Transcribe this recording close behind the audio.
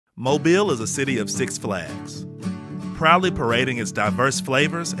Mobile is a city of Six Flags, proudly parading its diverse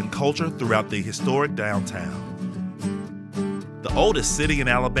flavors and culture throughout the historic downtown. The oldest city in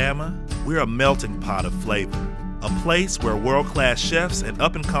Alabama, we're a melting pot of flavor, a place where world-class chefs and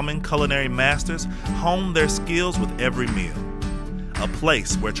up-and-coming culinary masters hone their skills with every meal. A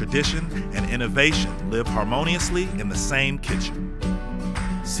place where tradition and innovation live harmoniously in the same kitchen.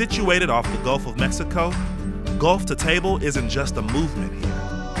 Situated off the Gulf of Mexico, Gulf to Table isn't just a movement here.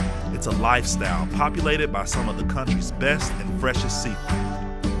 It's a lifestyle populated by some of the country's best and freshest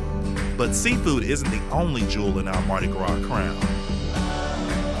seafood. But seafood isn't the only jewel in our Mardi Gras crown.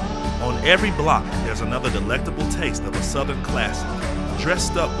 On every block, there's another delectable taste of a Southern classic,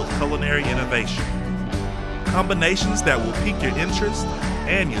 dressed up with culinary innovation. Combinations that will pique your interest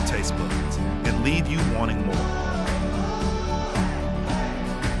and your taste buds and leave you wanting more.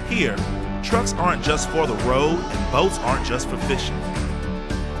 Here, trucks aren't just for the road and boats aren't just for fishing.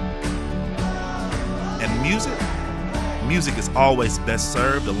 And music is always best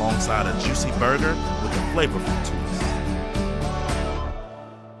served alongside a juicy burger with a flavorful twist.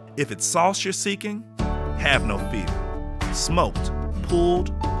 If it's sauce you're seeking, have no fear. Smoked,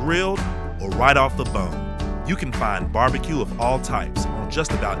 pulled, grilled, or right off the bone, you can find barbecue of all types on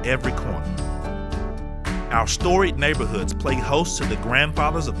just about every corner. Our storied neighborhoods play host to the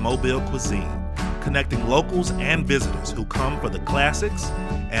grandfathers of Mobile cuisine, connecting locals and visitors who come for the classics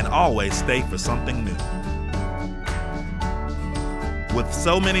and always stay for something new. With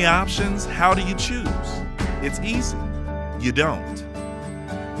so many options, how do you choose? It's easy. You don't.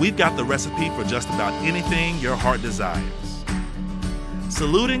 We've got the recipe for just about anything your heart desires.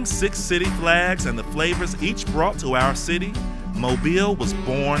 Saluting 6 city flags and the flavors each brought to our city, Mobile was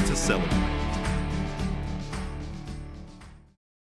born to celebrate.